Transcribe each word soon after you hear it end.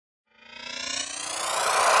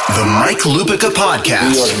The Mike Lupica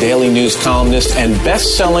Podcast. New York Daily News columnist and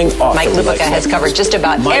best-selling author. Mike Lupica has covered just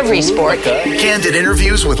about every sport. Candid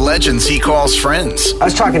interviews with legends he calls friends. I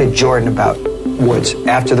was talking to Jordan about Woods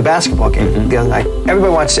after the basketball game the other night.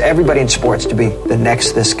 Everybody wants everybody in sports to be the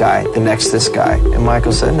next this guy, the next this guy. And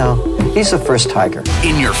Michael said, no, he's the first Tiger.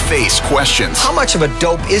 In-your-face questions. How much of a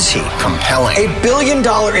dope is he? Compelling. $1 billion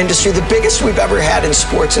industry, the biggest we've ever had in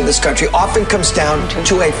sports in this country, often comes down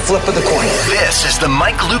to a flip of the coin. This is the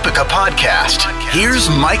Mike Lupica Podcast. Here's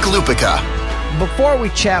Mike Lupica. Before we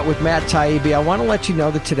chat with Matt Taibbi, I want to let you know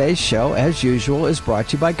that today's show, as usual, is brought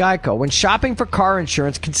to you by Geico. When shopping for car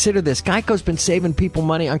insurance, consider this. Geico's been saving people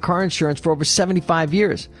money on car insurance for over 75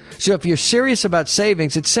 years. So if you're serious about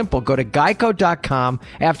savings, it's simple. Go to geico.com.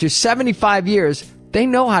 After 75 years, they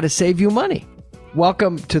know how to save you money.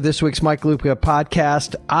 Welcome to this week's Mike Lupica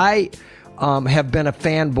podcast. I have been a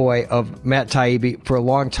fanboy of Matt Taibbi for a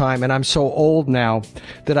long time, and I'm so old now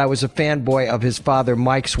that I was a fanboy of his father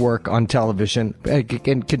Mike's work on television and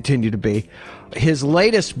continue to be. His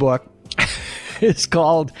latest book is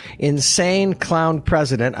called Insane Clown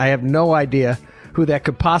President. I have no idea who that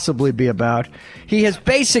could possibly be about. He has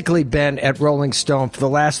basically been at Rolling Stone for the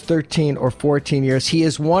last 13 or 14 years. He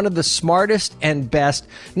is one of the smartest and best,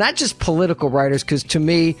 not just political writers, because to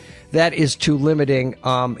me, that is too limiting.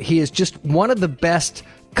 He is just one of the best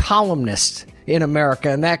columnists in America,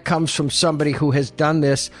 and that comes from somebody who has done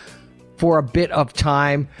this for a bit of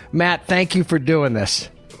time. Matt, thank you for doing this.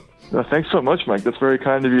 Thanks so much, Mike. That's very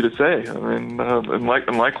kind of you to say. I mean,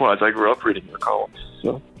 and likewise, I grew up reading your columns,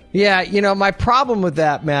 so... Yeah, you know, my problem with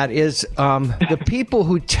that, Matt, is the people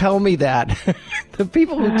who tell me that,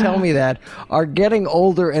 are getting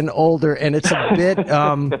older and older, and it's a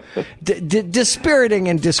bit dispiriting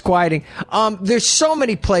and disquieting. There's so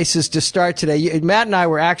many places to start today. Matt and I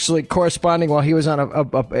were actually corresponding while he was on a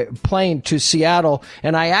plane to Seattle,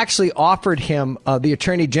 and I actually offered him the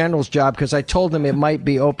Attorney General's job because I told him it might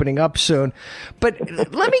be opening up soon. But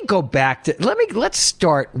let me go back to let's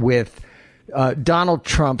start with Donald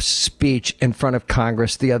Trump's speech in front of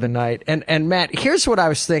Congress the other night. And Matt, here's what I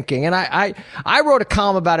was thinking. And I wrote a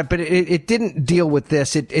column about it, but it didn't deal with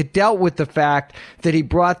this. It dealt with the fact that he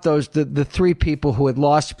brought the three people who had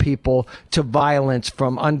lost people to violence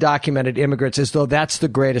from undocumented immigrants as though that's the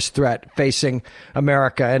greatest threat facing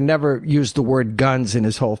America, and never used the word guns in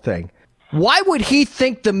his whole thing. Why would he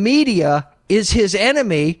think the media is his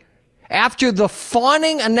enemy after the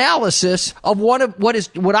fawning analysis of what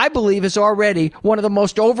I believe is already one of the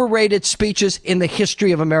most overrated speeches in the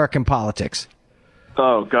history of American politics?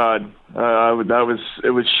 Oh God,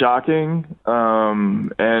 it was shocking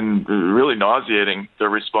and really nauseating, the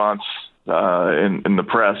response in the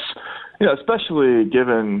press. You know, especially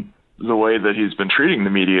given the way that he's been treating the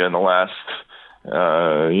media in the last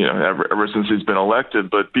ever since he's been elected.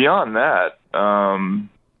 But beyond that,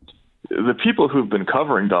 the people who've been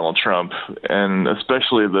covering Donald Trump, and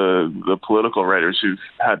especially the political writers who've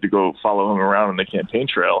had to go follow him around on the campaign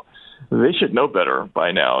trail, they should know better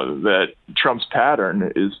by now that Trump's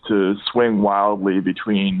pattern is to swing wildly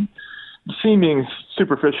between seeming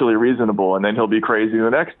superficially reasonable, and then he'll be crazy the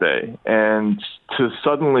next day. And to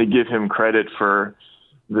suddenly give him credit for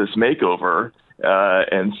this makeover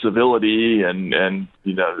and civility and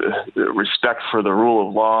respect for the rule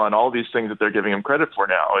of law and all these things that they're giving him credit for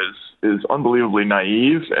now is unbelievably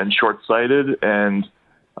naive and short-sighted. And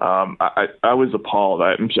I was appalled.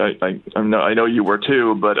 I know you were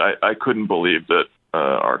too, but I couldn't believe that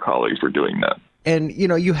our colleagues were doing that. And, you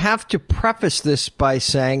know, you have to preface this by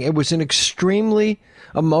saying it was an extremely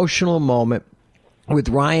emotional moment with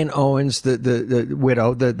Ryan Owens, the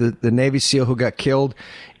widow, the Navy SEAL who got killed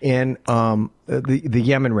in the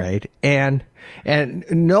Yemen raid, and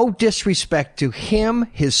no disrespect to him,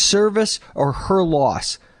 his service, or her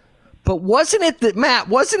loss. But wasn't it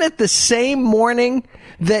the same morning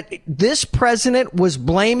that this president was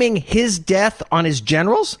blaming his death on his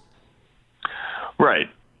generals? Right.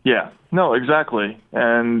 Yeah. No, exactly.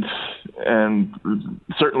 And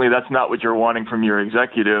certainly that's not what you're wanting from your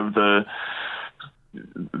executive.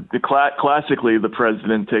 Classically, the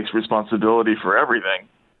president takes responsibility for everything.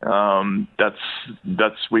 Going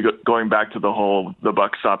back to the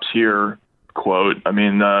buck stops here quote. I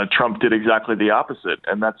mean, Trump did exactly the opposite,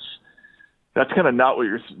 and that's kind of not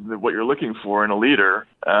what you're looking for in a leader.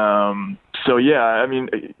 So yeah, I mean,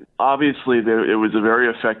 obviously it was a very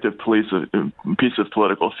effective piece of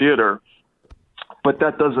political theater. But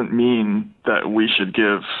that doesn't mean that we should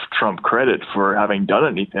give Trump credit for having done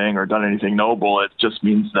anything or done anything noble. It just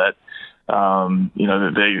means that,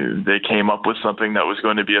 that they came up with something that was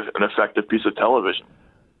going to be an effective piece of television.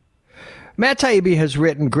 Matt Taibbi has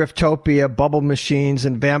written Griftopia, Bubble Machines,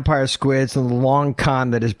 and Vampire Squids, and The Long Con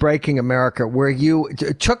That Is Breaking America, where you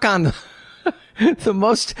took on the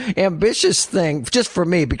most ambitious thing, just for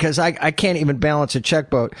me, because I can't even balance a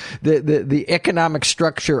checkboat, the economic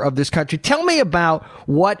structure of this country. Tell me about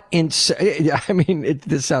this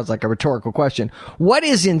sounds like a rhetorical question. What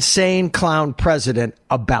is Insane Clown President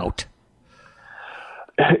about?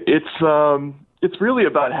 It's really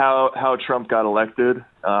about how Trump got elected.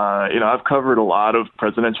 I've covered a lot of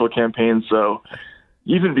presidential campaigns, so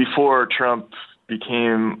even before Trump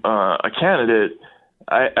became a candidate,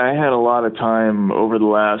 I had a lot of time over the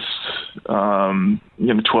last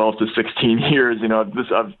 12 to 16 years.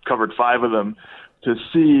 I've covered 5 of them to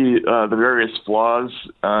see the various flaws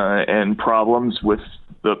and problems with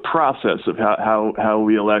the process of how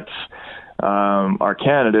we elect our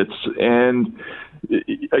candidates. And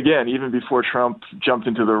again, even before Trump jumped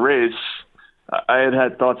into the race, I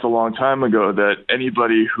had thoughts a long time ago that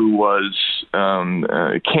anybody who was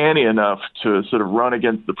canny enough to sort of run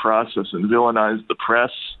against the process and villainize the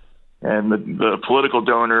press and the political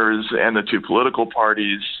donors and the 2 political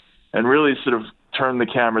parties and really sort of turn the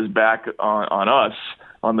cameras back on us,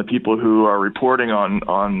 on the people who are reporting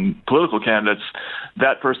on political candidates,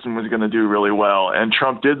 that person was going to do really well. And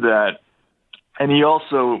Trump did that. And he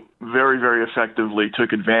also very, very effectively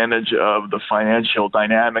took advantage of the financial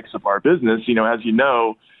dynamics of our business. As you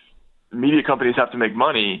know, media companies have to make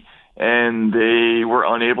money, and they were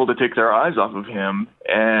unable to take their eyes off of him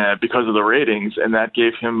because of the ratings. And that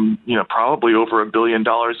gave him, probably over $1 billion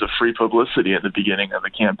of free publicity at the beginning of the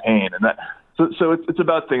campaign. And so it's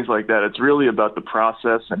about things like that. It's really about the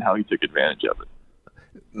process and how he took advantage of it.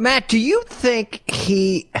 Matt, do you think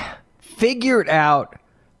he figured out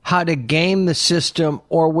how to game the system,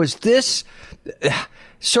 or was this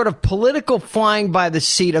sort of political flying by the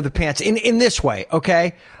seat of the pants in this way?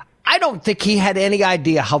 Okay. I don't think he had any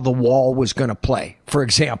idea how the wall was going to play, for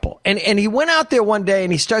example. And he went out there one day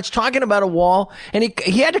and he starts talking about a wall, and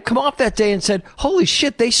he had to come off that day and said, holy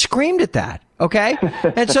shit, they screamed at that. Okay.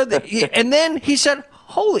 And so, and then he said,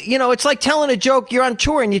 holy, it's like telling a joke. You're on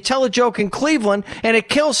tour and you tell a joke in Cleveland and it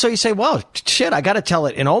kills. So you say, well, shit, I got to tell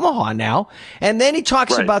it in Omaha now. And then he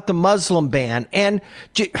talks about the Muslim ban. And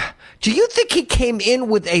do you think he came in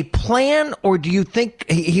with a plan, or do you think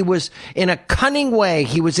he was in a cunning way,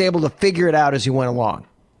 he was able to figure it out as he went along?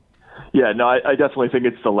 Yeah, no, I definitely think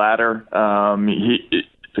it's the latter.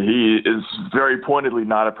 He is very pointedly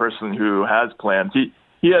not a person who has plans.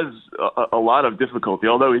 He has a lot of difficulty,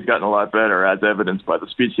 although he's gotten a lot better, as evidenced by the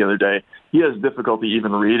speech the other day. He has difficulty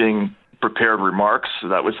even reading prepared remarks. So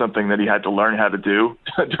that was something that he had to learn how to do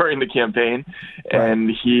during the campaign. Right.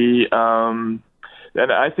 And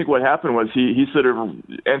and I think what happened was he sort of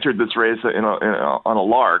entered this race on a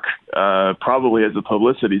lark, probably as a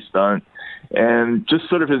publicity stunt, and just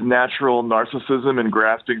sort of his natural narcissism and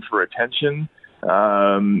grasping for attention. You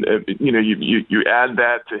add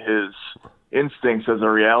that to his instincts as a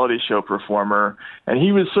reality show performer, and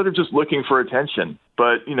he was sort of just looking for attention.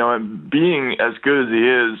 But, being as good as he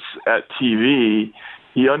is at TV,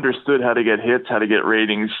 he understood how to get hits, how to get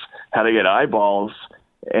ratings, how to get eyeballs,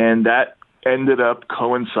 and that ended up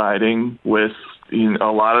coinciding with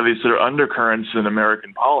a lot of these sort of undercurrents in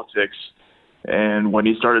American politics. And when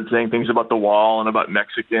he started saying things about the wall and about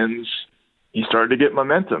Mexicans, he started to get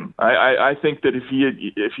momentum. I think that if he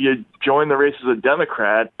had joined the race as a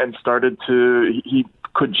Democrat and he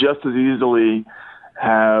could just as easily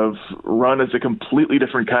have run as a completely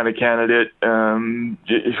different kind of candidate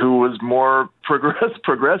who was more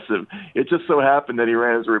progressive. It just so happened that he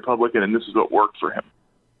ran as a Republican, and this is what worked for him.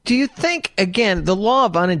 Do you think, again, the law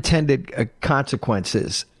of unintended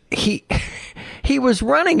consequences, he was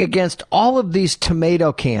running against all of these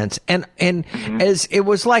tomato cans, and as it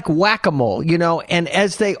was like whack-a-mole, and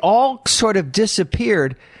as they all sort of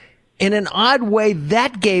disappeared, in an odd way,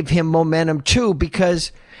 that gave him momentum too,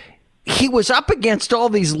 because he was up against all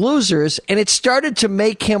these losers, and it started to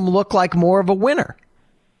make him look like more of a winner.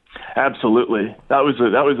 Absolutely. That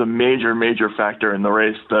was a major factor in the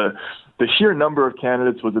race. The sheer number of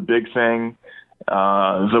candidates was a big thing.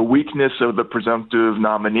 The weakness of the presumptive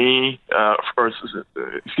nominee, front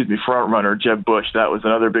runner Jeb Bush, that was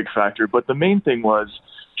another big factor. But the main thing was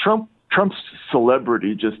Trump's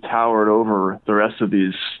celebrity just towered over the rest of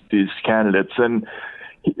these candidates, and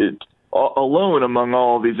alone among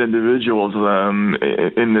all these individuals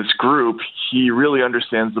in this group, he really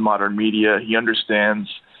understands the modern media. He understands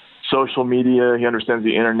social media. He understands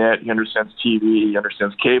the internet. He understands TV. He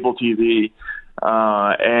understands cable TV.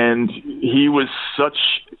 And he was such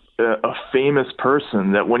a famous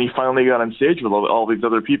person that when he finally got on stage with all these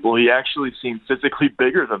other people, he actually seemed physically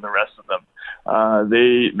bigger than the rest of them.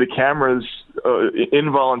 the cameras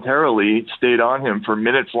involuntarily stayed on him for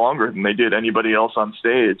minutes longer than they did anybody else on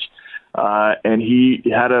stage. And he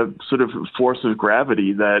had a sort of force of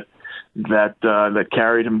gravity that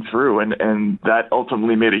carried him through, and that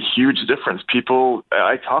ultimately made a huge difference.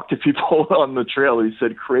 I talked to people on the trail who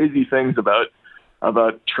said crazy things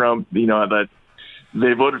about Trump, that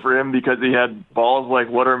they voted for him because he had balls like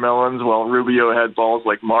watermelons while Rubio had balls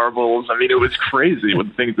like marbles. I mean, it was crazy with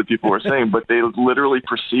the things that people were saying, but they literally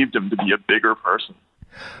perceived him to be a bigger person.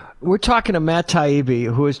 We're talking to Matt Taibbi,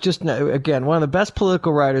 who is just, again, one of the best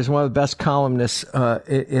political writers, one of the best columnists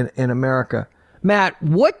in America. Matt,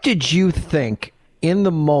 what did you think in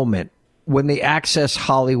the moment when the Access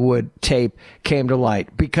Hollywood tape came to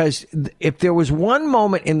light? Because if there was one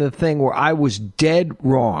moment in the thing where I was dead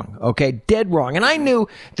wrong, and I knew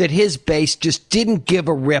that his base just didn't give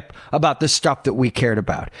a rip about the stuff that we cared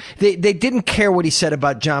about. They didn't care what he said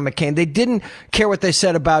about John McCain. They didn't care what they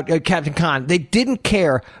said about Captain Khan. They didn't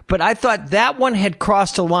care, but I thought that one had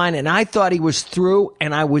crossed a line, and I thought he was through,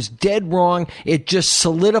 and I was dead wrong. It just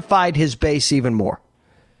solidified his base even more.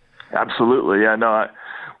 Absolutely. Yeah, no,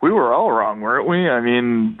 we were all wrong, weren't we? I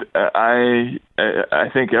mean, I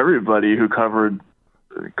think everybody who covered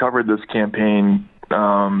this campaign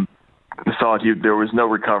thought there was no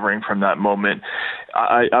recovering from that moment.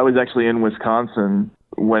 I was actually in Wisconsin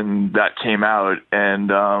when that came out, and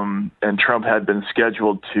Trump had been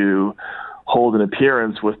scheduled to hold an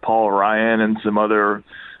appearance with Paul Ryan and some other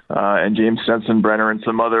and James Sensenbrenner and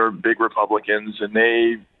some other big Republicans, and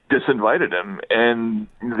they disinvited him. And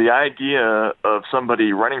the idea of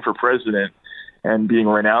somebody running for president and being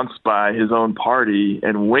renounced by his own party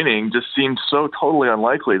and winning just seemed so totally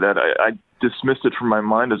unlikely that I dismissed it from my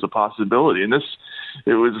mind as a possibility. And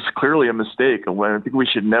it was clearly a mistake. I think we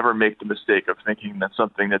should never make the mistake of thinking that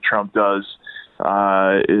something that Trump does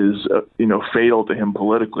is fatal to him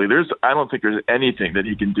politically. I don't think there's anything that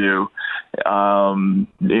he can do,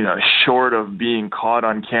 short of being caught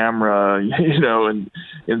on camera,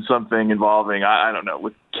 in something involving, I don't know,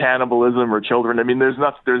 with cannibalism or children. I mean, there's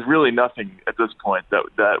really nothing at this point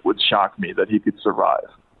that would shock me that he could survive.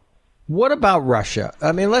 What about Russia?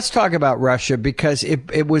 I mean, let's talk about Russia, because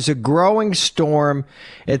it was a growing storm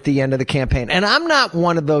at the end of the campaign. And I'm not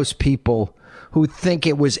one of those people who think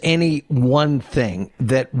it was any one thing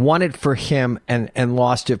that won it for him and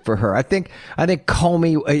lost it for her. I think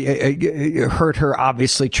Comey hurt her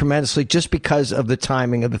obviously tremendously just because of the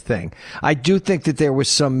timing of the thing. I do think that there was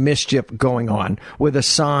some mischief going on with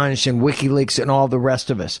Assange and WikiLeaks and all the rest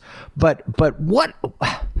of us. But what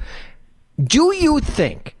do you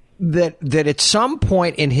think that at some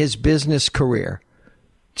point in his business career,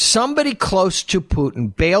 somebody close to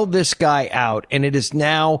Putin bailed this guy out, and it is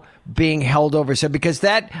now being held over his head? Because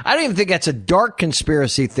I don't even think that's a dark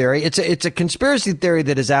conspiracy theory. It's a conspiracy theory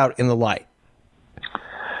that is out in the light.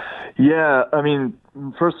 Yeah, I mean,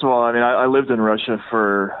 first of all, I lived in Russia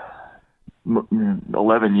for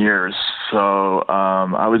 11 years, so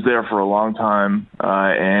I was there for a long time,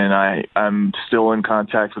 and I'm still in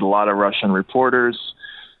contact with a lot of Russian reporters.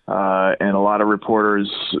 And a lot of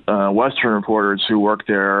reporters, Western reporters who work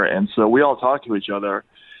there. And so we all talk to each other.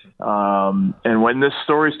 And when this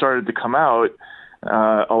story started to come out,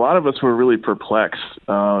 a lot of us were really perplexed.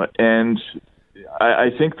 And I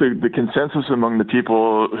think the consensus among the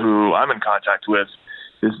people who I'm in contact with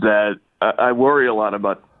is that I worry a lot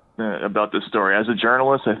about this story. As a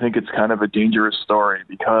journalist, I think it's kind of a dangerous story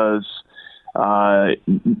because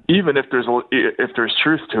even if there's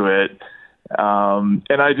truth to it,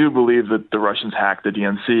 and I do believe that the Russians hacked the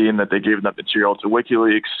DNC and that they gave that material to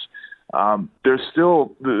WikiLeaks. There's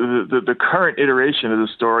still the current iteration of the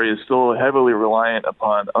story is still heavily reliant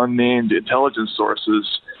upon unnamed intelligence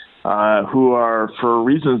sources who are, for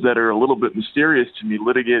reasons that are a little bit mysterious to me,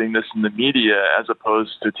 litigating this in the media as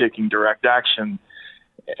opposed to taking direct action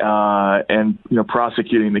and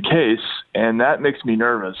prosecuting the case, and that makes me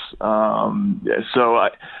nervous. So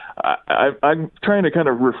I'm trying to kind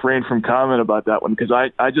of refrain from comment about that one because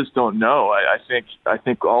I just don't know. I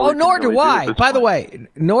think all. Oh, nor do I. By the way,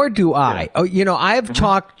 nor do I. Yeah. Oh, I've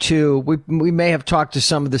talked to. We may have talked to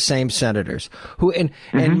some of the same senators who, and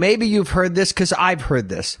maybe you've heard this because I've heard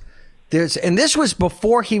this. And this was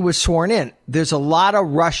before he was sworn in. There's a lot of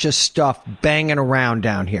Russia stuff banging around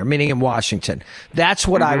down here, meaning in Washington. That's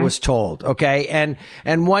what I was told. Okay. And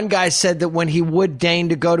one guy said that when he would deign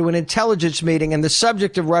to go to an intelligence meeting and the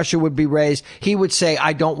subject of Russia would be raised, he would say,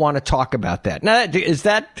 I don't want to talk about that. Now, is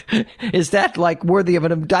that like worthy of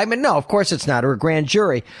an indictment? No, of course it's not, or a grand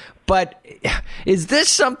jury. But is this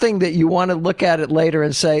something that you want to look at it later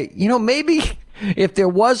and say, if there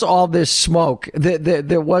was all this smoke,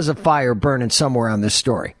 there was a fire burning somewhere on this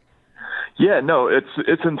story. Yeah, no,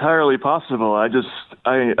 it's entirely possible. I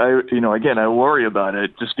worry about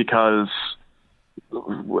it just because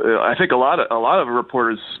I think a lot of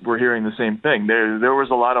reporters were hearing the same thing. There was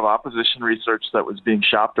a lot of opposition research that was being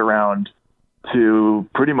shopped around to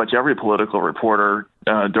pretty much every political reporter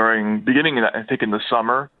beginning I think in the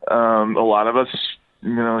summer. A lot of us,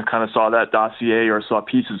 kind of saw that dossier or saw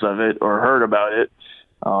pieces of it or heard about it.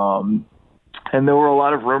 And there were a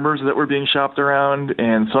lot of rumors that were being shopped around,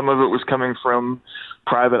 and some of it was coming from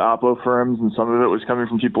private oppo firms, and some of it was coming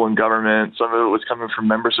from people in government. Some of it was coming from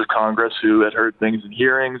members of Congress who had heard things in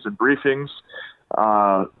hearings and briefings.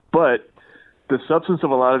 But the substance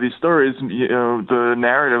of a lot of these stories, the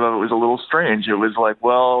narrative of it was a little strange. It was like,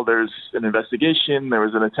 well, there's an investigation. There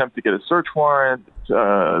was an attempt to get a search warrant.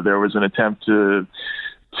 There was an attempt to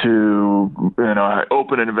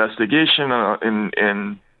open an investigation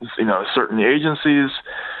in certain agencies,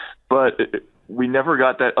 but we never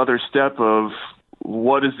got that other step of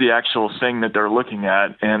what is the actual thing that they're looking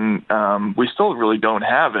at, and we still really don't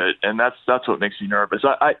have it, and that's what makes me nervous.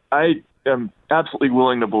 I am absolutely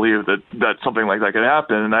willing to believe that something like that could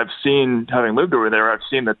happen, and I've seen, having lived over there, I've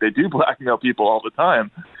seen that they do blackmail people all the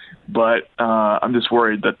time, but I'm just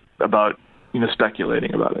worried about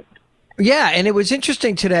speculating about it. Yeah, and it was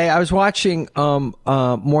interesting today. I was watching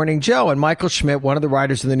Morning Joe, and Michael Schmidt, one of the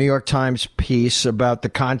writers of the New York Times piece about the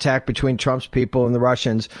contact between Trump's people and the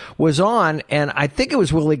Russians, was on, and I think it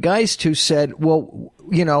was Willie Geist who said, well,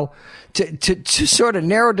 to sort of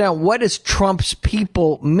narrow down what does Trump's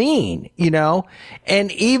people mean, and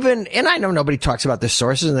I know nobody talks about the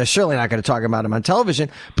sources, and they're certainly not going to talk about them on television,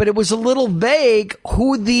 but it was a little vague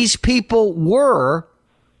who these people were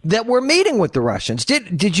that were meeting with the Russians.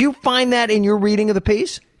 Did you find that in your reading of the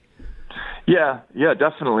piece? Yeah,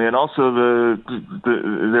 definitely. And also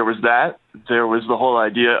there was that. There was the whole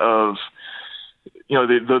idea of,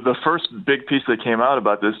 the first big piece that came out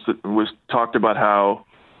about this was talked about how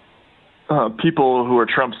people who are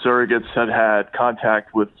Trump surrogates had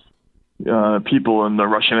contact with people in the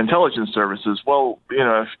Russian intelligence services. Well,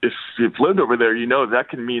 if you've lived over there, that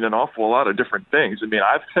can mean an awful lot of different things. I mean,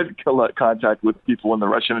 I've had contact with people in the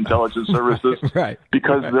Russian intelligence services right.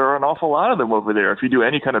 Because there are an awful lot of them over there. If you do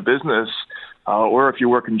any kind of business or if you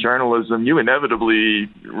work in journalism, you inevitably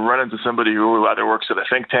run into somebody who either works at a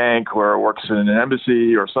think tank or works in an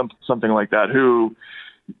embassy or something like that who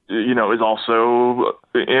is also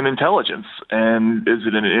in intelligence. And is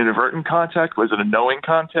it an inadvertent contact? Was it a knowing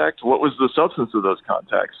contact? What was the substance of those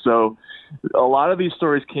contacts? So a lot of these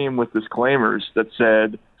stories came with disclaimers that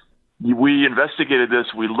said, we investigated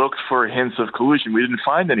this, we looked for hints of collusion. We didn't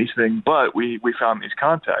find anything, but we found these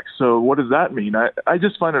contacts. So what does that mean? I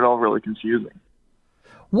just find it all really confusing.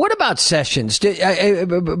 What about Sessions?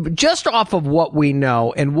 Just off of what we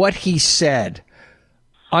know and what he said,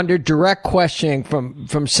 under direct questioning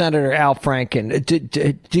from Senator Al Franken,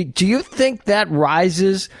 do you think that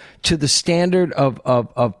rises to the standard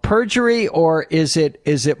of perjury, or is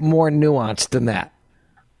it more nuanced than that?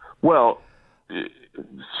 Well,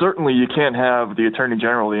 certainly you can't have the Attorney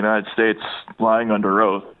General of the United States lying under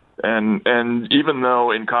oath, and even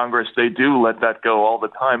though in Congress they do let that go all the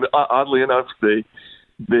time, oddly enough, the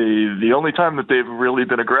only time that they've really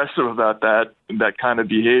been aggressive about that kind of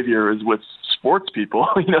behavior is with sports people.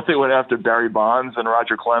 They went after Barry Bonds and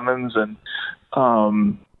Roger Clemens, and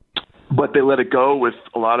but they let it go with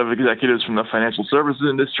a lot of executives from the financial services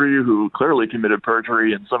industry who clearly committed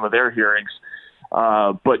perjury in some of their hearings.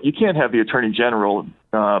 But you can't have the Attorney General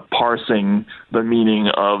parsing the meaning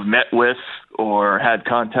of met with or had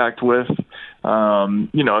contact with.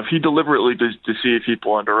 If he deliberately deceive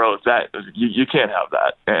people under oath, that you can't have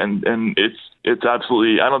that. And it's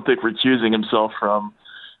absolutely, I don't think recusing himself from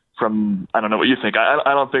I don't know what you think. I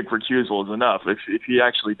don't think recusal is enough. If he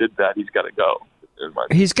actually did that, he's got to go.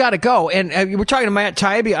 He's got to go. And we're talking to Matt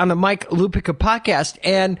Taibbi on the Mike Lupica podcast.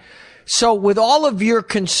 And so with all of your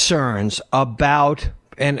concerns about,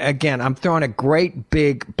 and again, I'm throwing a great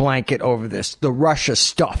big blanket over this, the Russia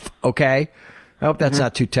stuff, okay? I hope that's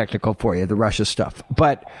not too technical for you, the Russia stuff.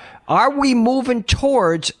 But are we moving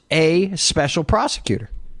towards a special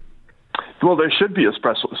prosecutor? Well, there should be a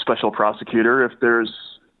special prosecutor if there's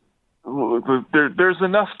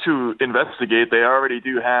enough to investigate. They already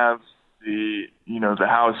do have the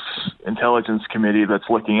House Intelligence Committee that's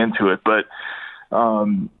looking into it, but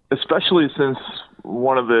especially since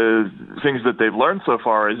one of the things that they've learned so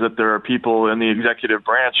far is that there are people in the executive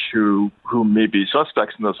branch who may be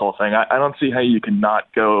suspects in this whole thing. I don't see how you can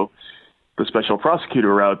not go the special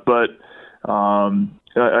prosecutor route, but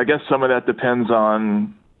I guess some of that depends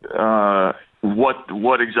on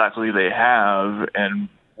what exactly they have and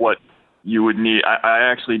what you would need.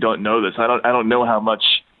 I actually don't know this. I don't know how much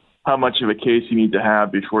of a case you need to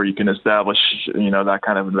have before you can establish, that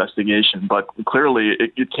kind of investigation. But clearly,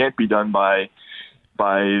 it can't be done by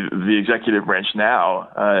the executive branch now,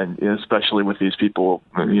 especially with these people,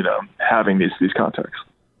 having these contacts.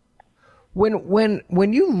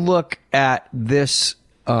 When you look at this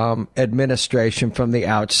administration from the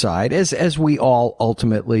outside, as we all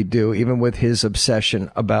ultimately do, even with his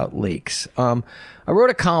obsession about leaks. I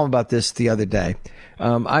wrote a column about this the other day.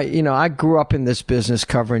 I grew up in this business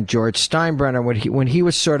covering George Steinbrenner when he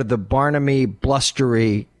was sort of the Barnum-y,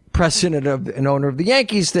 blustery president and owner of the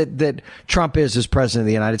Yankees that Trump is as president of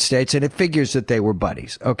the United States, and it figures that they were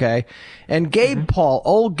buddies, okay? And Gabe Paul,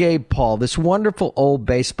 old Gabe Paul, this wonderful old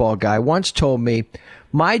baseball guy, once told me,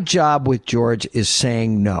 my job with George is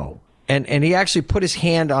saying no. And he actually put his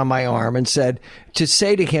hand on my arm and said to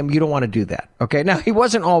say to him, you don't want to do that, okay? Now, he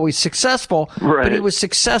wasn't always successful, right, but he was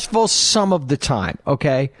successful some of the time,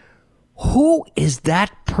 okay? Who is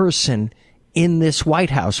that person in this White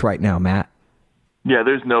House right now, Matt? Yeah,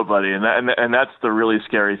 there's nobody, and that's the really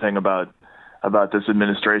scary thing about this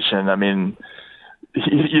administration. I mean,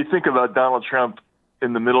 you think about Donald Trump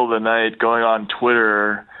in the middle of the night going on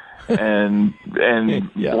Twitter and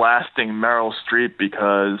yeah, blasting Meryl Streep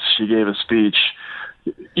because she gave a speech.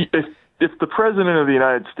 If the president of the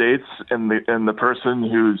United States and the person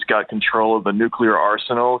who's got control of the nuclear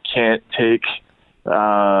arsenal can't take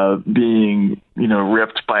being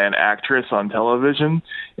ripped by an actress on television,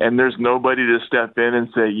 and there's nobody to step in and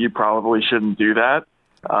say you probably shouldn't do that,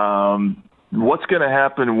 what's going to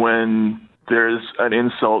happen when there's an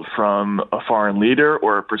insult from a foreign leader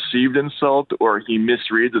or a perceived insult, or he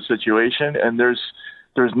misreads a situation and there's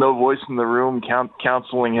no voice in the room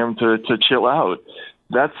counseling him to chill out?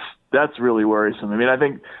 That's really worrisome. I mean, I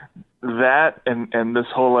think that and this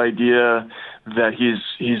whole idea that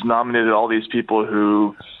he's nominated all these people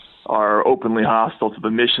who are openly hostile to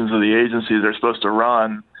the missions of the agencies they're supposed to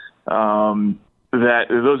run, that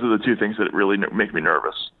those are the two things that really make me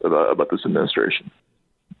nervous about this administration.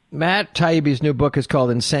 Matt Taibbi's new book is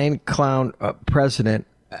called Insane Clown President.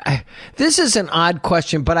 This is an odd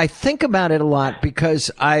question, but I think about it a lot because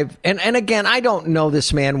and again, I don't know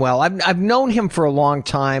this man well. I've known him for a long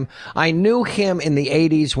time. I knew him in the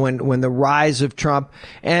 80s when the rise of Trump,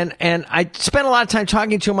 and I spent a lot of time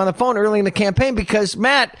talking to him on the phone early in the campaign because,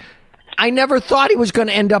 Matt, I never thought he was going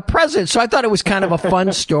to end up president. So I thought it was kind of a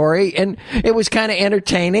fun story, and it was kind of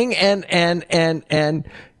entertaining, and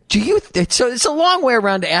do you so it's a long way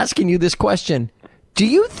around to asking you this question. Do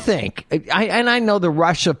you think, I know the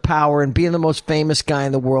rush of power and being the most famous guy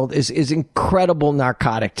in the world is incredible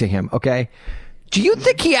narcotic to him, okay? Do you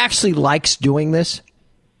think he actually likes doing this?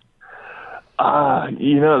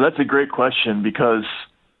 That's a great question because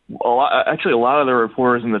a lot of the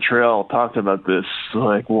reporters in the Trail talked about this.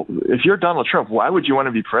 Like, well, if you're Donald Trump, why would you want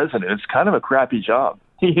to be president? It's kind of a crappy job,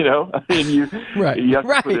 I mean, you have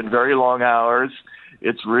to put in very long hours.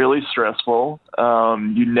 It's really stressful.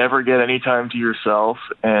 You never get any time to yourself,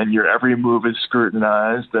 and your every move is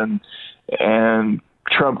scrutinized. And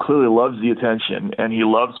Trump clearly loves the attention, and he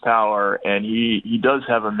loves power, and he does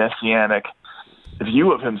have a messianic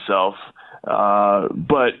view of himself.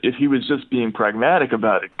 But if he was just being pragmatic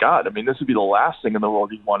about it, God, I mean, this would be the last thing in the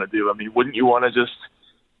world you'd want to do. I mean, wouldn't you want to just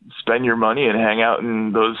spend your money and hang out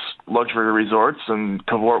in those luxury resorts and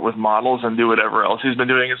cavort with models and do whatever else he's been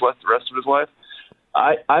doing the rest of his life?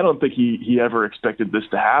 I don't think he ever expected this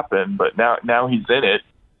to happen, but now he's in it,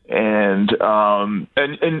 and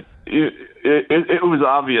it was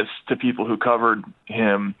obvious to people who covered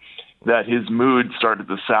him that his mood started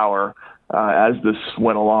to sour as this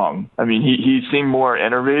went along. I mean, he seemed more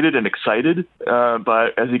enervated and excited,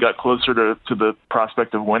 but as he got closer to the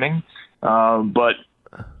prospect of winning,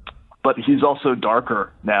 but he's also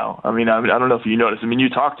darker now. I don't know if you noticed. I mean, you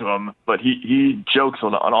talk to him, but he jokes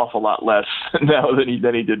an awful lot less now than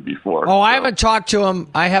he did before. Oh, so. I haven't talked to him.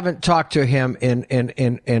 I haven't talked to him in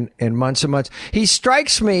months and months. He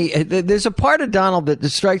strikes me. There's a part of Donald that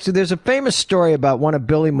strikes me. There's a famous story about one of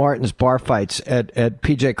Billy Martin's bar fights at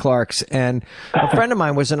PJ Clark's, and a friend of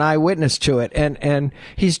mine was an eyewitness to it. And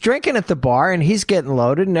he's drinking at the bar, and he's getting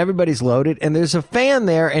loaded, and everybody's loaded, and there's a fan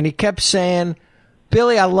there, and he kept saying,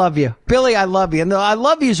 Billy, I love you. Billy, I love you. And the I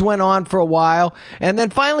love yous went on for a while. And then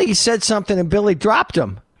finally he said something and Billy dropped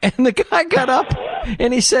him. And the guy got up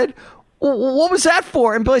and he said, what was that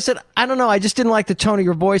for? And Billy said, I don't know. I just didn't like the tone of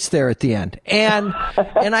your voice there at the end. And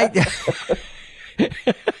I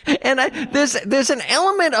there's an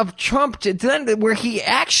element of Trump where he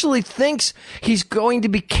actually thinks he's going to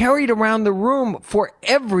be carried around the room for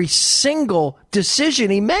every single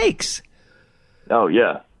decision he makes. Oh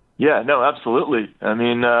yeah, no, absolutely. I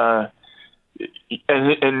mean,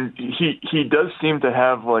 and he does seem to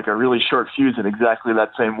have like a really short fuse in exactly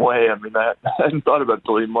that same way. I mean, I hadn't thought about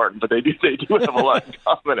Billy Martin, but they do have a lot in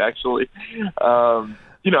common, actually. I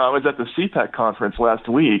was at the CPAC conference last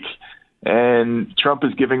week, and Trump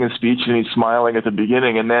is giving a speech, and he's smiling at the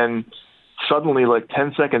beginning, and then suddenly, like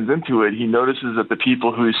 10 seconds into it, he notices that the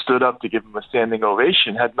people who stood up to give him a standing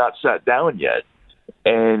ovation had not sat down yet,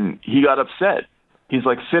 and he got upset. He's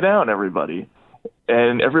like, "Sit down, everybody."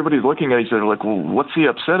 And everybody's looking at each other like, well, what's he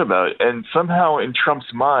upset about? And somehow in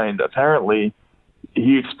Trump's mind, apparently,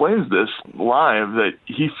 he explains this live, that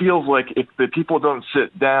he feels like if the people don't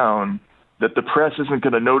sit down, that the press isn't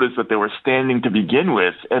going to notice that they were standing to begin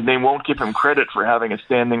with, and they won't give him credit for having a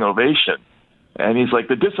standing ovation. And he's like,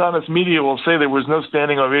 the dishonest media will say there was no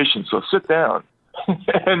standing ovation, so sit down.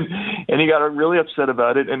 and he got really upset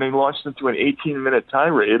about it, and they launched into an 18-minute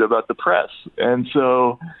tirade about the press. And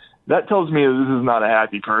so that tells me that this is not a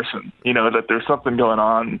happy person, that there's something going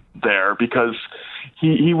on there, because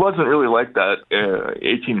he wasn't really like that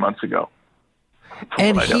 18 months ago.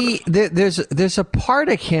 And there's a part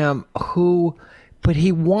of him but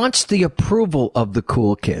he wants the approval of the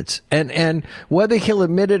cool kids. And whether he'll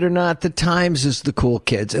admit it or not, the Times is the cool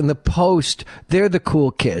kids, and the Post, they're the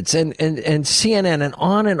cool kids, and CNN, and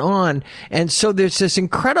on and on. And so there's this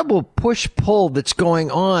incredible push-pull that's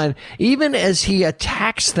going on. Even as he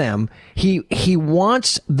attacks them, he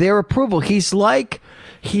wants their approval. He's like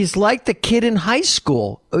the kid in high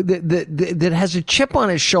school that has a chip on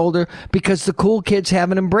his shoulder because the cool kids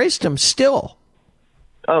haven't embraced him still.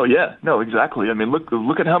 Oh yeah, no, exactly. I mean,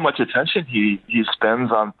 look at how much attention he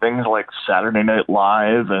spends on things like Saturday Night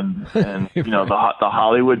Live and the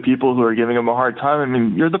Hollywood people who are giving him a hard time. I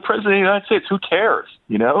mean, you're the president of the United States. Who cares?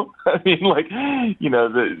 I mean,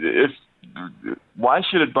 why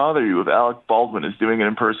should it bother you if Alec Baldwin is doing an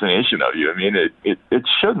impersonation of you? I mean, it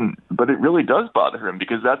shouldn't, but it really does bother him,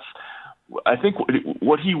 because I think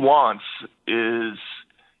what he wants is,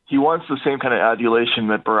 he wants the same kind of adulation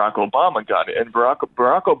that Barack Obama got. And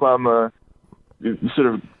Barack Obama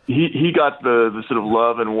he got the sort of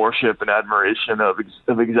love and worship and admiration of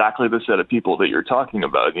exactly the set of people that you're talking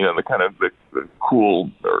about, the kind of the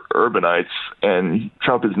cool urbanites, and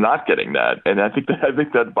Trump is not getting that. And I think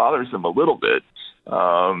that bothers him a little bit,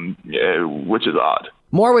 which is odd.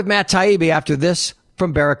 More with Matt Taibbi after this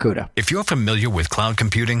from Barracuda. If you're familiar with cloud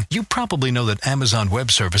computing, you probably know that Amazon Web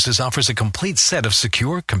Services offers a complete set of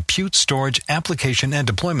secure compute, storage, application, and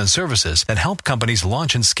deployment services that help companies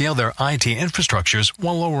launch and scale their IT infrastructures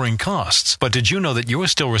while lowering costs. But did you know that you're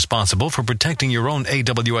still responsible for protecting your own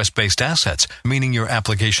AWS-based assets, meaning your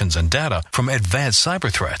applications and data, from advanced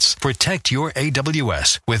cyber threats? Protect your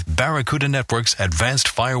AWS with Barracuda Network's advanced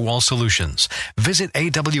firewall solutions. Visit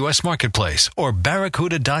AWS Marketplace or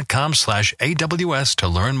barracuda.com/AWS to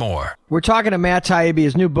learn more. We're talking to Matt Taibbi.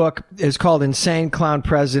 His new book is called Insane Clown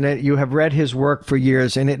President. You have read his work for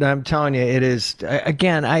years, and I'm telling you, it is,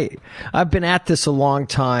 again, I've been at this a long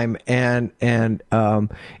time, and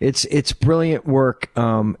it's brilliant work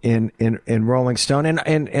in Rolling Stone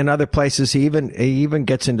and other places. He even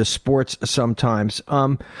gets into sports sometimes.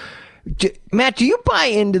 Matt, do you buy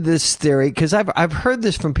into this theory? Because I've heard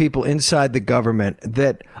this from people inside the government,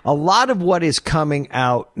 that a lot of what is coming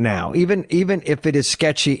out now, even if it is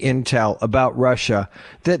sketchy intel about Russia,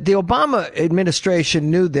 that the Obama administration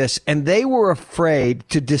knew this and they were afraid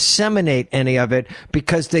to disseminate any of it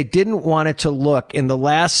because they didn't want it to look in the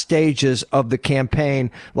last stages of the campaign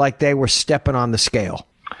like they were stepping on the scale.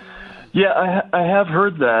 Yeah, I have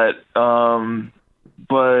heard that,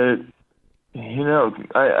 but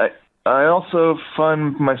I also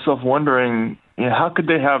find myself wondering, how could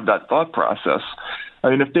they have that thought process? I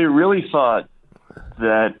mean, if they really thought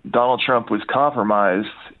that Donald Trump was compromised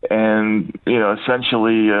and,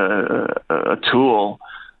 essentially a tool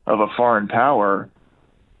of a foreign power,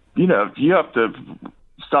 you have to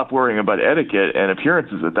stop worrying about etiquette and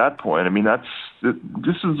appearances at that point. I mean,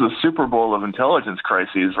 this is a Super Bowl of intelligence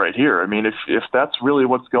crises right here. I mean, if that's really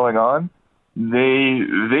what's going on,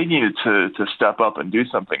 they needed to step up and do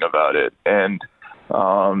something about it. And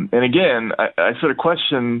again, I sort of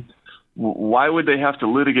question, why would they have to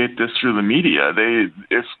litigate this through the media?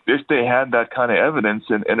 If they had that kind of evidence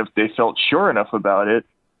and if they felt sure enough about it,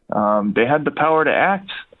 they had the power to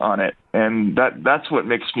act on it. And that's what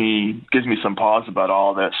gives me some pause about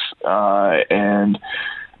all this. And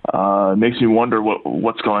makes me wonder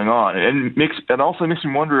what's going on, and also makes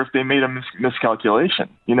me wonder if they made a miscalculation.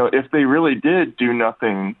 If they really did do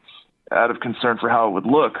nothing out of concern for how it would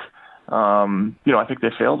look, I think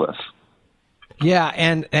they failed us. Yeah,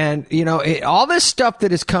 and all this stuff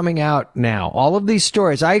that is coming out now, all of these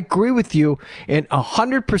stories, I agree with you in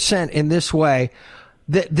 100% in this way.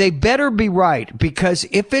 That they better be right, because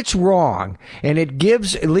if it's wrong and it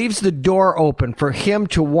leaves the door open for him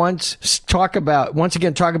to once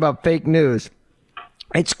again talk about fake news,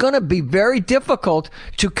 it's going to be very difficult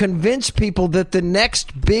to convince people that the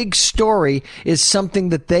next big story is something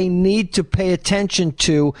that they need to pay attention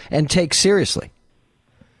to and take seriously.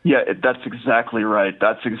 Yeah, that's exactly right.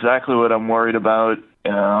 That's exactly what I'm worried about.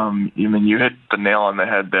 You hit the nail on the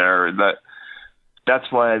head there.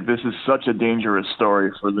 That's why this is such a dangerous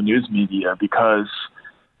story for the news media, because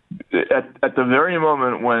at the very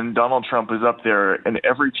moment when Donald Trump is up there, and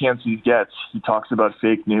every chance he gets, he talks about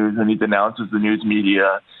fake news and he denounces the news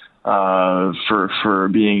media for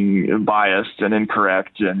being biased and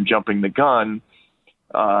incorrect and jumping the gun.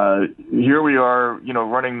 Here we are,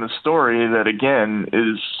 running the story that, again,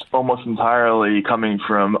 is almost entirely coming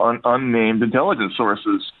from unnamed intelligence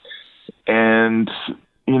sources. And,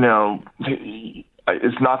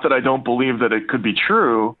 it's not that I don't believe that it could be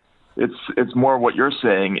true. It's more what you're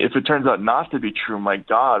saying. If it turns out not to be true, my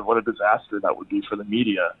God, what a disaster that would be for the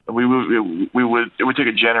media. It would take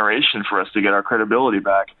a generation for us to get our credibility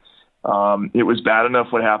back. It was bad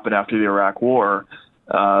enough what happened after the Iraq War.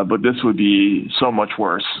 But this would be so much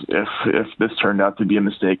worse if this turned out to be a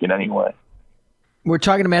mistake in any way. We're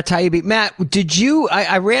talking to Matt Taibbi. Matt,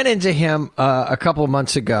 I ran into him a couple of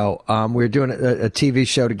months ago. We were doing a TV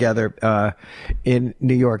show together in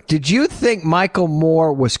New York. Did you think Michael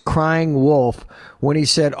Moore was crying wolf when he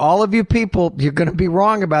said, all of you people, you're going to be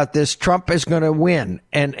wrong about this. Trump is going to win.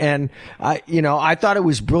 And I thought it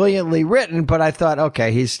was brilliantly written, but I thought,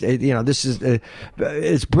 okay, this is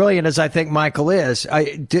as brilliant as I think Michael is.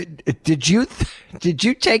 Did you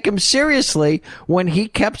take him seriously when he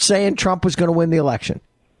kept saying Trump was going to win the election?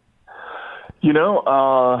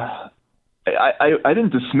 I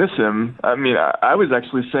didn't dismiss him. I mean, I was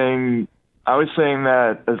actually saying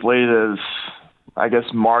that as late as, I guess,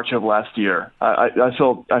 March of last year. I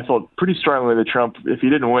felt pretty strongly that Trump, if he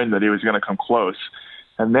didn't win, that he was going to come close.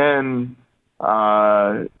 And then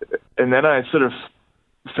I sort of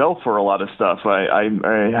fell for a lot of stuff. I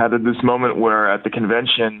had this moment where at the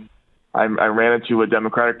convention, I ran into a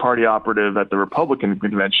Democratic Party operative at the Republican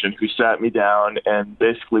convention who sat me down and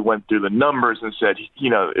basically went through the numbers and said,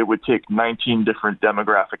 it would take 19 different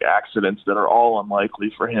demographic accidents that are all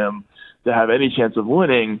unlikely for him to have any chance of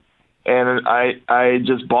winning. And I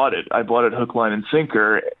just bought it. I bought it hook, line, and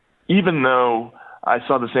sinker, even though I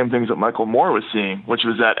saw the same things that Michael Moore was seeing, which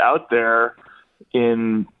was that out there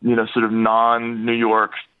in, sort of non-New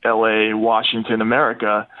York, LA, Washington,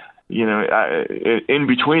 America, in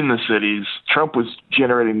between the cities, Trump was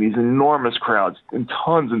generating these enormous crowds and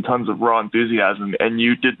tons of raw enthusiasm. And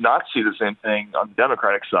you did not see the same thing on the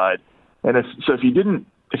Democratic side. And if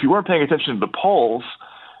you weren't paying attention to the polls,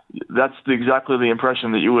 that's exactly the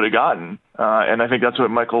impression that you would have gotten. And I think that's what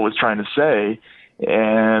Michael was trying to say.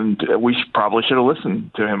 And we probably should have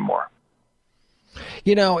listened to him more.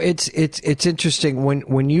 It's interesting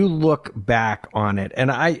when you look back on it,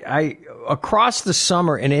 and I across the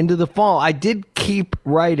summer and into the fall, I did keep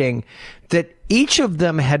writing that each of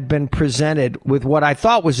them had been presented with what I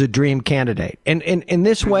thought was a dream candidate. And in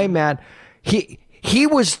this way, Matt, she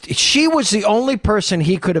was the only person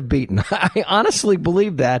he could have beaten. I honestly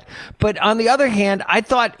believe that. But on the other hand, I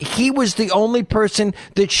thought he was the only person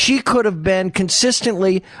that she could have been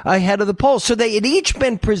consistently ahead of the polls. So they had each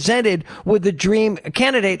been presented with a dream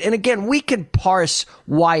candidate. And again, we can parse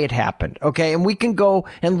why it happened. Okay. And we can go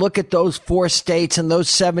and look at those 4 states and those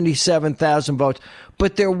 77,000 votes.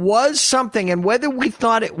 But there was something, and whether we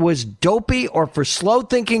thought it was dopey or for slow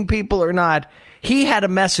thinking people or not, he had a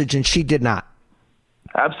message and she did not.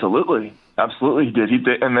 Absolutely he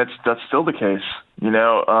did, and that's still the case.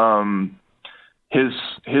 His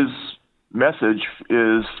message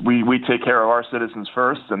is we take care of our citizens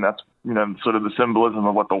first, and that's sort of the symbolism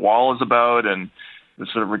of what the wall is about, and the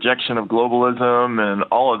sort of rejection of globalism and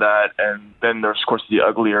all of that. And then there's of course the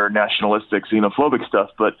uglier nationalistic, xenophobic stuff,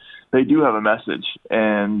 but they do have a message.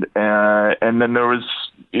 And then there was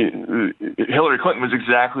Hillary Clinton was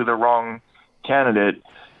exactly the wrong candidate,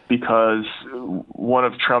 because one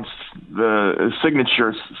of Trump's the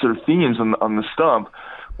signature sort of themes on the stump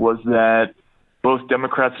was that both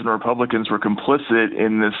Democrats and Republicans were complicit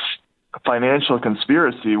in this financial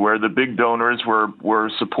conspiracy where the big donors were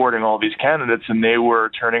supporting all these candidates, and they were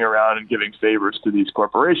turning around and giving favors to these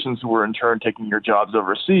corporations who were in turn taking your jobs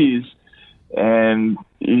overseas. And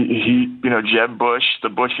Jeb Bush, the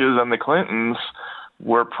Bushes, and the Clintons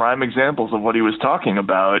were prime examples of what he was talking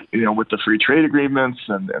about, with the free trade agreements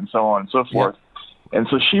and so on and so forth. Yeah. And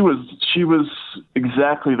so she was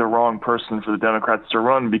exactly the wrong person for the Democrats to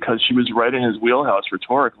run, because she was right in his wheelhouse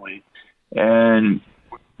rhetorically. And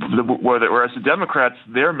whereas the Democrats,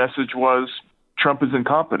 their message was Trump is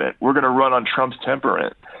incompetent. We're going to run on Trump's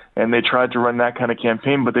temperament. And they tried to run that kind of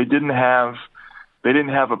campaign, but they didn't have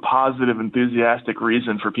a positive, enthusiastic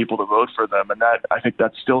reason for people to vote for them. And I think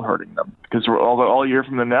that's still hurting them, because all year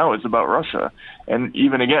from them now is about Russia. And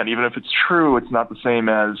even if it's true, it's not the same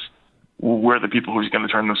as we're the people who's going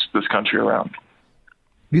to turn this country around.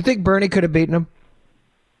 You think Bernie could have beaten him?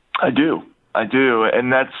 I do.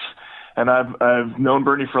 And I've known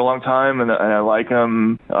Bernie for a long time, and I like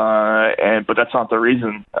him. But that's not the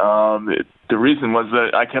reason. The reason was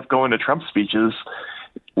that I kept going to Trump speeches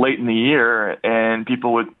late in the year, and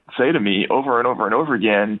people would say to me over and over and over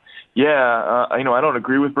again, I don't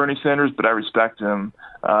agree with Bernie Sanders, but I respect him.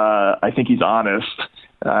 I think he's honest,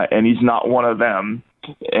 and he's not one of them.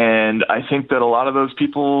 And I think that a lot of those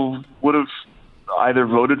people would have either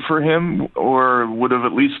voted for him or would have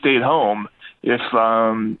at least stayed home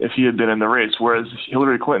if he had been in the race. Whereas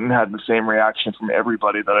Hillary Clinton had the same reaction from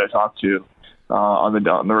everybody that I talked to on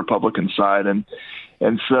the Republican side. And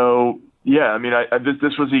so,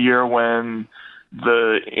 this was a year when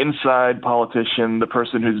the inside politician, the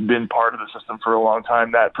person who's been part of the system for a long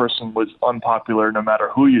time, that person was unpopular no matter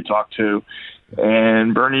who you talk to.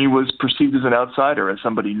 And Bernie was perceived as an outsider, as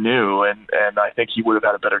somebody new, and I think he would have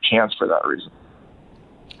had a better chance for that reason.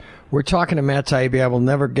 We're talking to Matt Taibbi. I will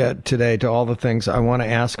never get today to all the things I want to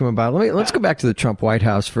ask him about. Let's go back to the Trump White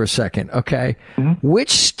House for a second, okay? Mm-hmm.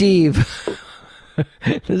 Which Steve...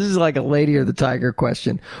 This is like a Lady or the Tiger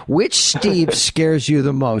question. Which Steve scares you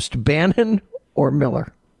the most, Bannon or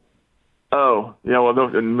Miller? Oh, yeah, well,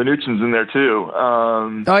 and Mnuchin's in there, too.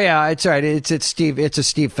 It's right. It's Steve. It's a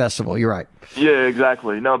Steve festival. You're right. Yeah,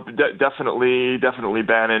 exactly. No, definitely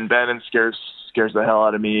Bannon. Bannon scares the hell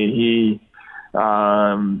out of me.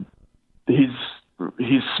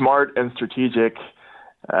 He's smart and strategic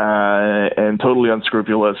and totally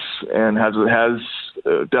unscrupulous, and has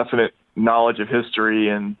definite knowledge of history,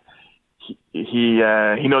 and he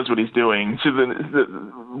knows what he's doing. So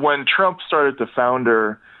when Trump started to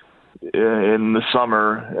founder in the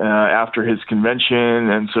summer after his convention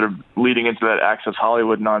and sort of leading into that Access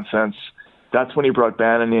Hollywood nonsense, that's when he brought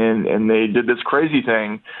Bannon in, and they did this crazy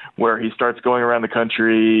thing where he starts going around the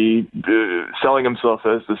country selling himself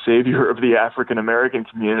as the savior of the African American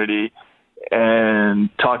community and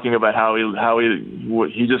talking about how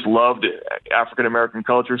he just loved African American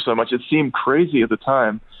culture so much. It seemed crazy at the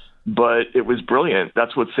time, but it was brilliant.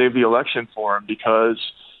 That's what saved the election for him, because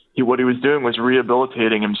what he was doing was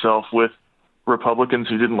rehabilitating himself with Republicans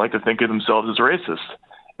who didn't like to think of themselves as racist.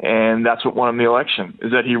 And that's what won him the election,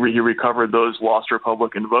 is that he recovered those lost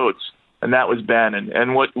Republican votes. And that was Bannon.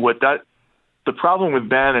 And the problem with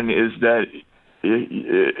Bannon is that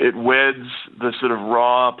it weds the sort of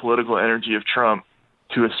raw political energy of Trump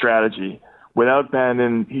to a strategy. Without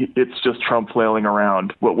Bannon, it's just Trump flailing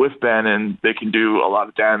around. But with Bannon, they can do a lot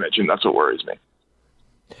of damage, and that's what worries me.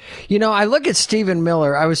 I look at Stephen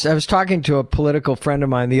Miller. I was talking to a political friend of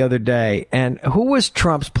mine the other day, and who was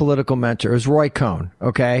Trump's political mentor? It was Roy Cohn,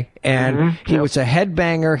 okay? And he was a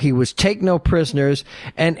headbanger. He was take no prisoners.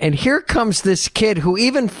 And here comes this kid who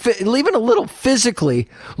even a little physically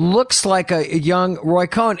looks like a young Roy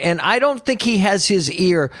Cohn. And I don't think he has his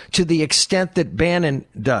ear to the extent that Bannon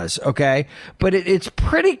does, okay? But it's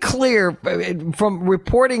pretty clear from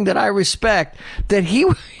reporting that I respect that he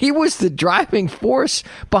was the driving force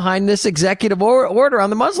behind this executive order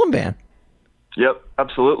on the Muslim ban. Yep,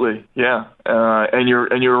 absolutely, yeah, and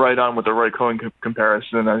you're right on with the Roy Cohn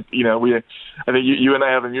comparison. I think you and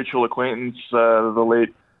I have a mutual acquaintance, the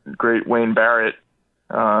late great Wayne Barrett,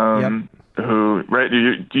 who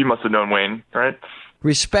you must have known Wayne, right?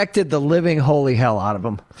 Respected the living holy hell out of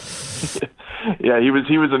him. Yeah, he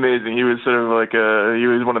was amazing. He was sort of like he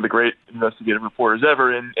was one of the great investigative reporters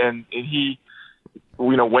ever, and he,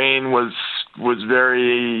 Wayne was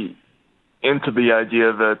very into the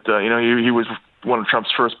idea that he was one of Trump's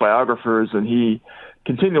first biographers, and he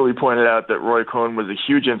continually pointed out that Roy Cohn was a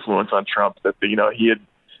huge influence on Trump. That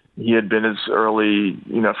he had been his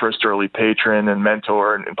first early patron and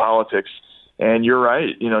mentor in politics. And you're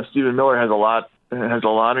right. Stephen Miller has a lot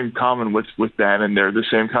in common with Bannon. They're the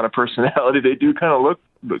same kind of personality. They do kind of look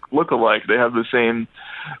alike. They have the same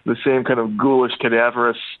kind of ghoulish,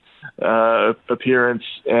 cadaverous appearance,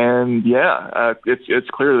 and it's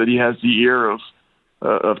clear that he has the ear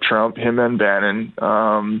of Trump, him and Bannon.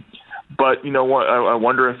 But you know what? I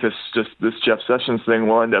wonder if this Jeff Sessions thing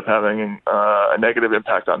will end up having a negative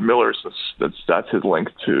impact on Miller, since that's his link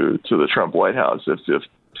to the Trump White House. If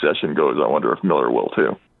Sessions goes, I wonder if Miller will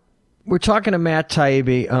too. We're talking to Matt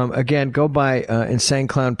Taibbi. Again, go by Insane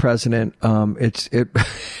Clown President.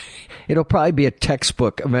 It'll probably be a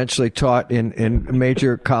textbook eventually taught in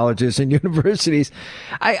major colleges and universities.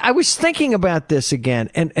 I was thinking about this again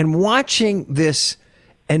and watching this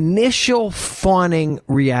initial fawning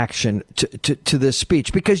reaction to this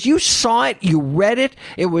speech, because you saw it, you read it.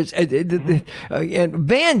 It was and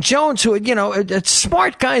Van Jones, who a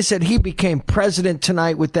smart guy, said he became president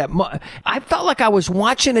tonight with that. I felt like I was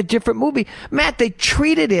watching a different movie. Matt, they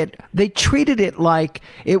treated it like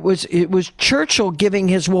it was Churchill giving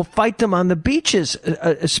his "We'll fight them on the beaches"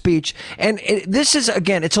 speech. And this is,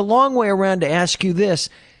 again, it's a long way around to ask you this.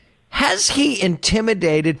 Has he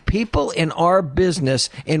intimidated people in our business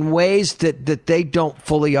in ways that they don't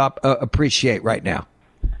fully appreciate right now?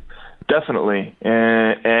 Definitely,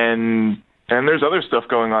 and there's other stuff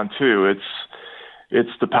going on too. It's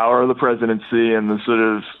the power of the presidency and the sort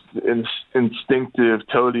of instinctive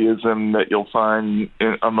toadyism that you'll find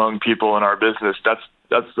among people in our business.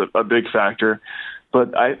 That's a big factor.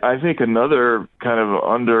 But I think another kind of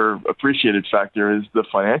underappreciated factor is the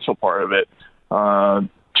financial part of it.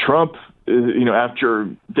 Trump, after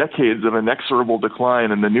decades of inexorable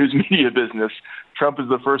decline in the news media business, Trump is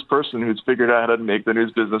the first person who's figured out how to make the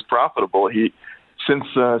news business profitable. Since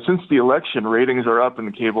the election, ratings are up in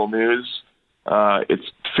the cable news. It's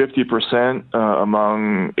 50%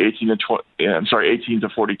 among 18 to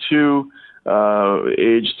 42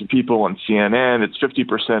 aged people on CNN. It's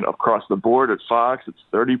 50% across the board at Fox. It's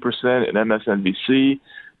 30% at MSNBC.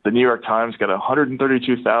 The New York Times got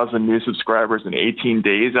 132,000 new subscribers in 18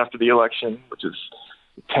 days after the election, which is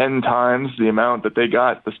 10 times the amount that they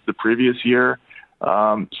got the previous year.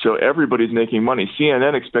 So everybody's making money.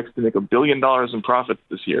 CNN expects to make $1 billion in profits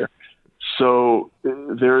this year. So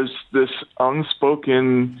there's this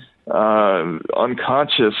unspoken,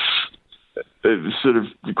 unconscious sort of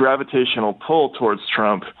gravitational pull towards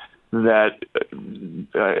Trump that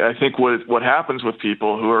I think what happens with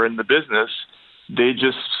people who are in the business, they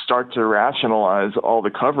just start to rationalize all the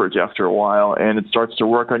coverage after a while, and it starts to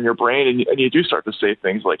work on your brain, and you do start to say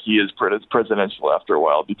things like he is presidential after a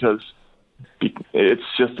while, because it's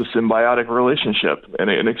just a symbiotic relationship, and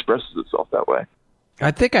it expresses itself that way.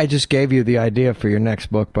 I think I just gave you the idea for your next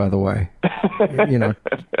book, by the way. You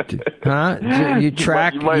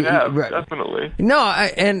track. You might have, definitely. No,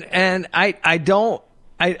 I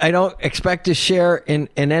don't expect to share in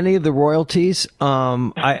any of the royalties.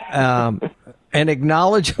 An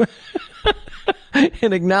acknowledgement.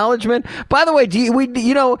 An acknowledgement. By the way,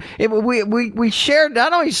 we shared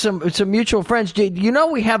not only some mutual friends. Do you know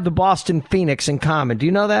we have the Boston Phoenix in common? Do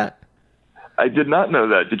you know that? I did not know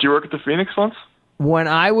that. Did you work at the Phoenix once? When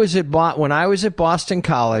I was at Boston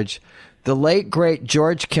College, the late great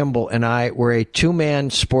George Kimball and I were a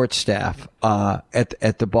two-man sports staff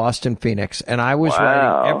at the Boston Phoenix, and I was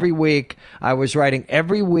writing every week. I was writing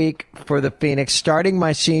every week for the Phoenix, starting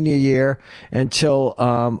my senior year until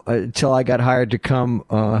I got hired to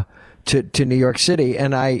come to New York City.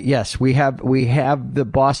 And we have the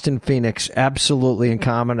Boston Phoenix absolutely in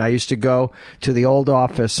common. I used to go to the old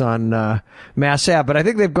office on Mass Ave, but I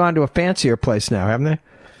think they've gone to a fancier place now, haven't they?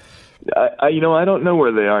 I don't know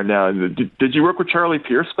where they are now. Did you work with Charlie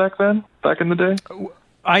Pierce back in the day?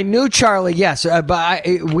 I knew Charlie, yes, but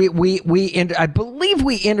I believe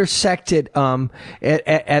we intersected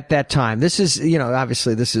at that time. This is,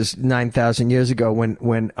 obviously this is 9,000 years ago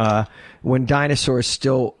when dinosaurs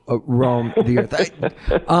still roamed the earth.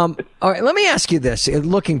 All right, let me ask you this.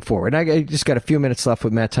 Looking forward, I just got a few minutes left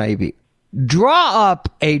with Matt Taibbi. Draw up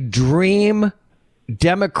a dream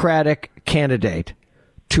Democratic candidate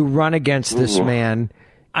to run against this man.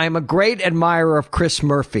 I'm a great admirer of Chris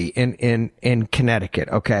Murphy in Connecticut.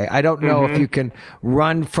 Okay. I don't know if you can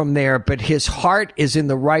run from there, but his heart is in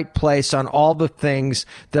the right place on all the things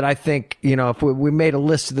that I think, if we made a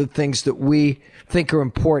list of the things that we think are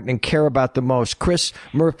important and care about the most, Chris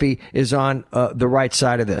Murphy is on the right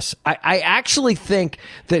side of this. I actually think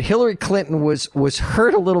that Hillary Clinton was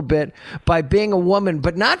hurt a little bit by being a woman,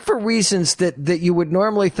 but not for reasons that you would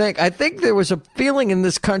normally think. I think there was a feeling in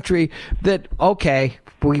this country that, okay,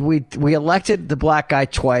 we elected the black guy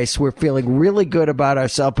twice. We're feeling really good about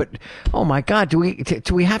ourselves, but oh my God, do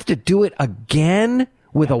we have to do it again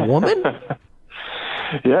with a woman?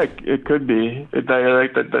 Yeah, it could be.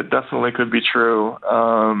 That definitely could be true.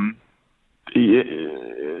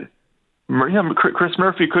 Chris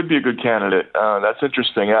Murphy could be a good candidate. That's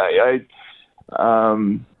interesting. A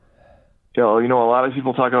lot of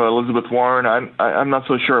people talk about Elizabeth Warren. I'm not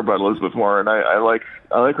so sure about Elizabeth Warren. I like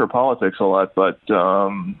her politics a lot, but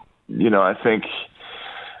I think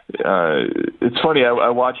it's funny. I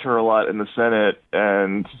watch her a lot in the Senate,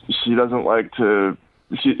 and she doesn't like to.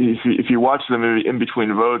 If you watch them in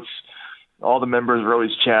between votes, all the members are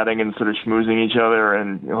always chatting and sort of schmoozing each other,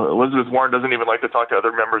 and Elizabeth Warren doesn't even like to talk to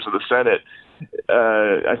other members of the Senate.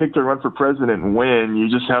 I think to run for president and win, you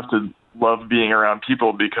just have to love being around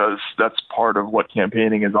people, because that's part of what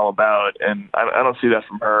campaigning is all about, and I don't see that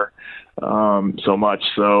from her so much.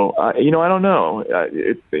 So I don't know.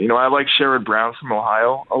 I like Sherrod Brown from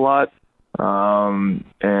Ohio a lot.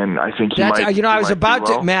 And I think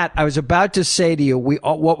I was about to say to you,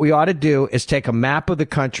 what we ought to do is take a map of the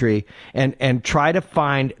country and try to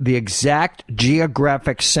find the exact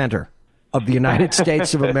geographic center of the United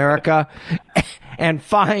States of America and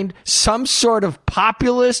find some sort of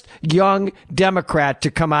populist young Democrat to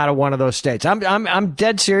come out of one of those states. I'm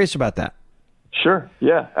dead serious about that. Sure.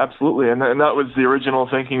 Yeah, absolutely. And that was the original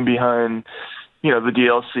thinking behind the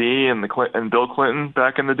DLC and Bill Clinton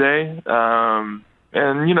back in the day.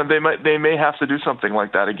 They may have to do something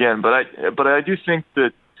like that again. But I do think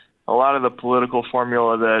that a lot of the political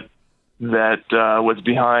formula that was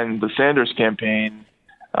behind the Sanders campaign,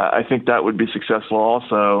 I think that would be successful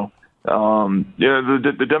also.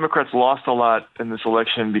 The Democrats lost a lot in this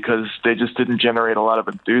election because they just didn't generate a lot of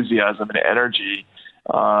enthusiasm and energy.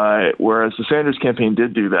 Whereas the Sanders campaign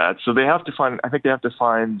did do that. So they have to find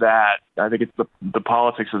that. I think it's the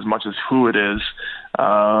politics as much as who it is.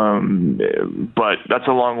 But that's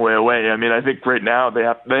a long way away. I mean, I think right now they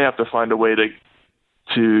have to find a way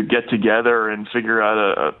to get together and figure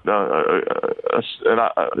out a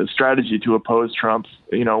strategy to oppose Trump,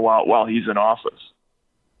 while he's in office.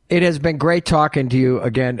 It has been great talking to you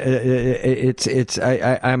again.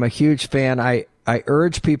 I'm a huge fan. I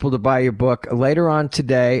urge people to buy your book. Later on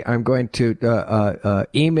today, I'm going to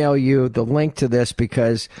email you the link to this,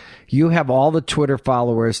 because you have all the Twitter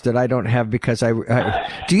followers that I don't have, because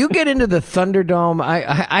do you get into the Thunderdome?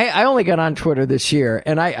 I only got on Twitter this year,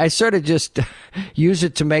 and I sort of just use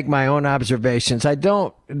it to make my own observations.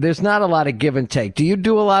 There's not a lot of give and take. Do you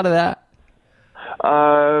do a lot of that?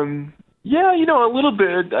 Yeah, a little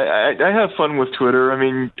bit. I have fun with Twitter. I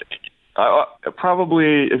mean,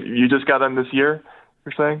 probably if you just got on this year,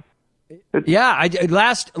 you're saying? Yeah,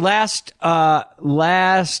 last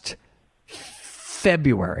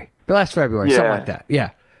February, something like that.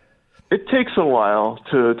 Yeah. It takes a while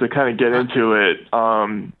to kind of get into it.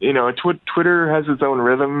 Twitter has its own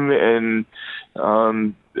rhythm, and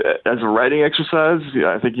as a writing exercise,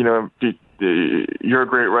 I think you're a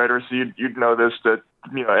great writer, so you'd know this, that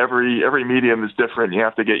every medium is different. You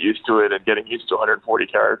have to get used to it, and getting used to 140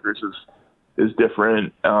 characters is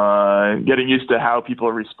different. Getting used to how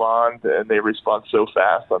people respond, and they respond so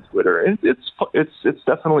fast on Twitter. It's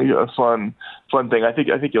definitely a fun thing. I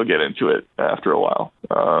think you'll get into it after a while.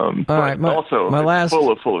 Full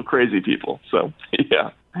of crazy people. So yeah.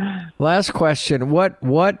 Last question: What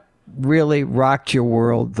really rocked your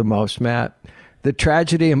world the most, Matt? The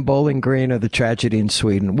tragedy in Bowling Green or the tragedy in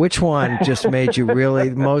Sweden? Which one just made you really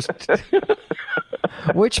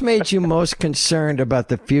which made you most concerned about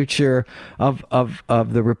the future of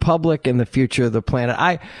the republic and the future of the planet?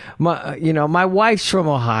 My wife's from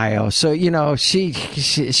Ohio, so she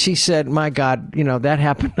said, "My God,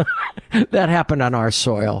 that happened on our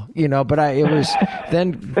soil," but it was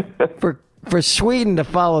then for Sweden to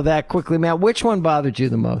follow that quickly. Matt, which one bothered you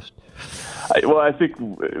the most? I think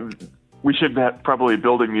we should probably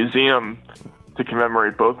build a museum to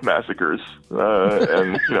commemorate both massacres,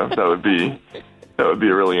 and that would be a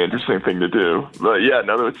really interesting thing to do. But yeah,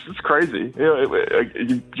 no, it's crazy.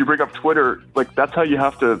 You bring up Twitter, like that's how you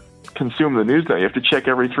have to consume the news now. You have to check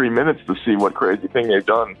every 3 minutes to see what crazy thing they've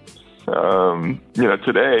done,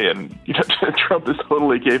 today. And Trump is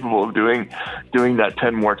totally capable of doing that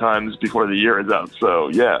 10 more times before the year is out. So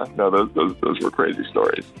yeah, no, those were crazy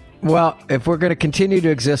stories. Well, if we're going to continue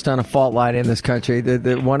to exist on a fault line in this country,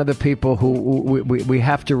 one of the people who we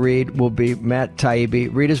have to read will be Matt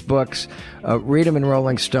Taibbi. Read his books. Read them in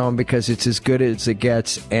Rolling Stone, because it's as good as it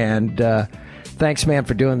gets. And thanks, man,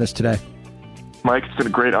 for doing this today. Mike, it's been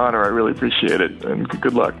a great honor. I really appreciate it. And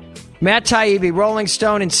good luck. Matt Taibbi, Rolling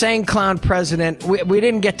Stone, Insane Clown President. We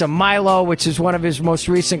didn't get to Milo, which is one of his most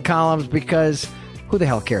recent columns, because who the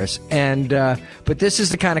hell cares? And but this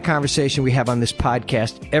is the kind of conversation we have on this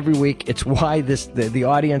podcast every week. It's why the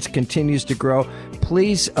audience continues to grow.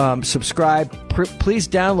 Please subscribe. Please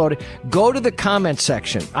download it. Go to the comment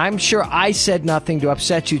section. I'm sure I said nothing to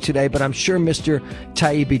upset you today, but I'm sure Mr.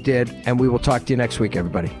 Taibbi did. And we will talk to you next week,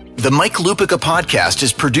 everybody. The Mike Lupica podcast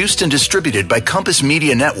is produced and distributed by Compass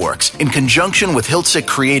Media Networks in conjunction with Hiltzik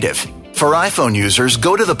Creative. For iPhone users,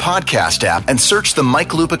 go to the podcast app and search the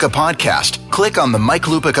Mike Lupica podcast. Click on the Mike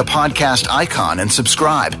Lupica podcast icon and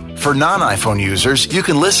subscribe. For non-iPhone users, you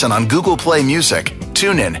can listen on Google Play Music,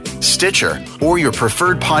 TuneIn, Stitcher, or your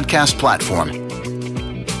preferred podcast platform.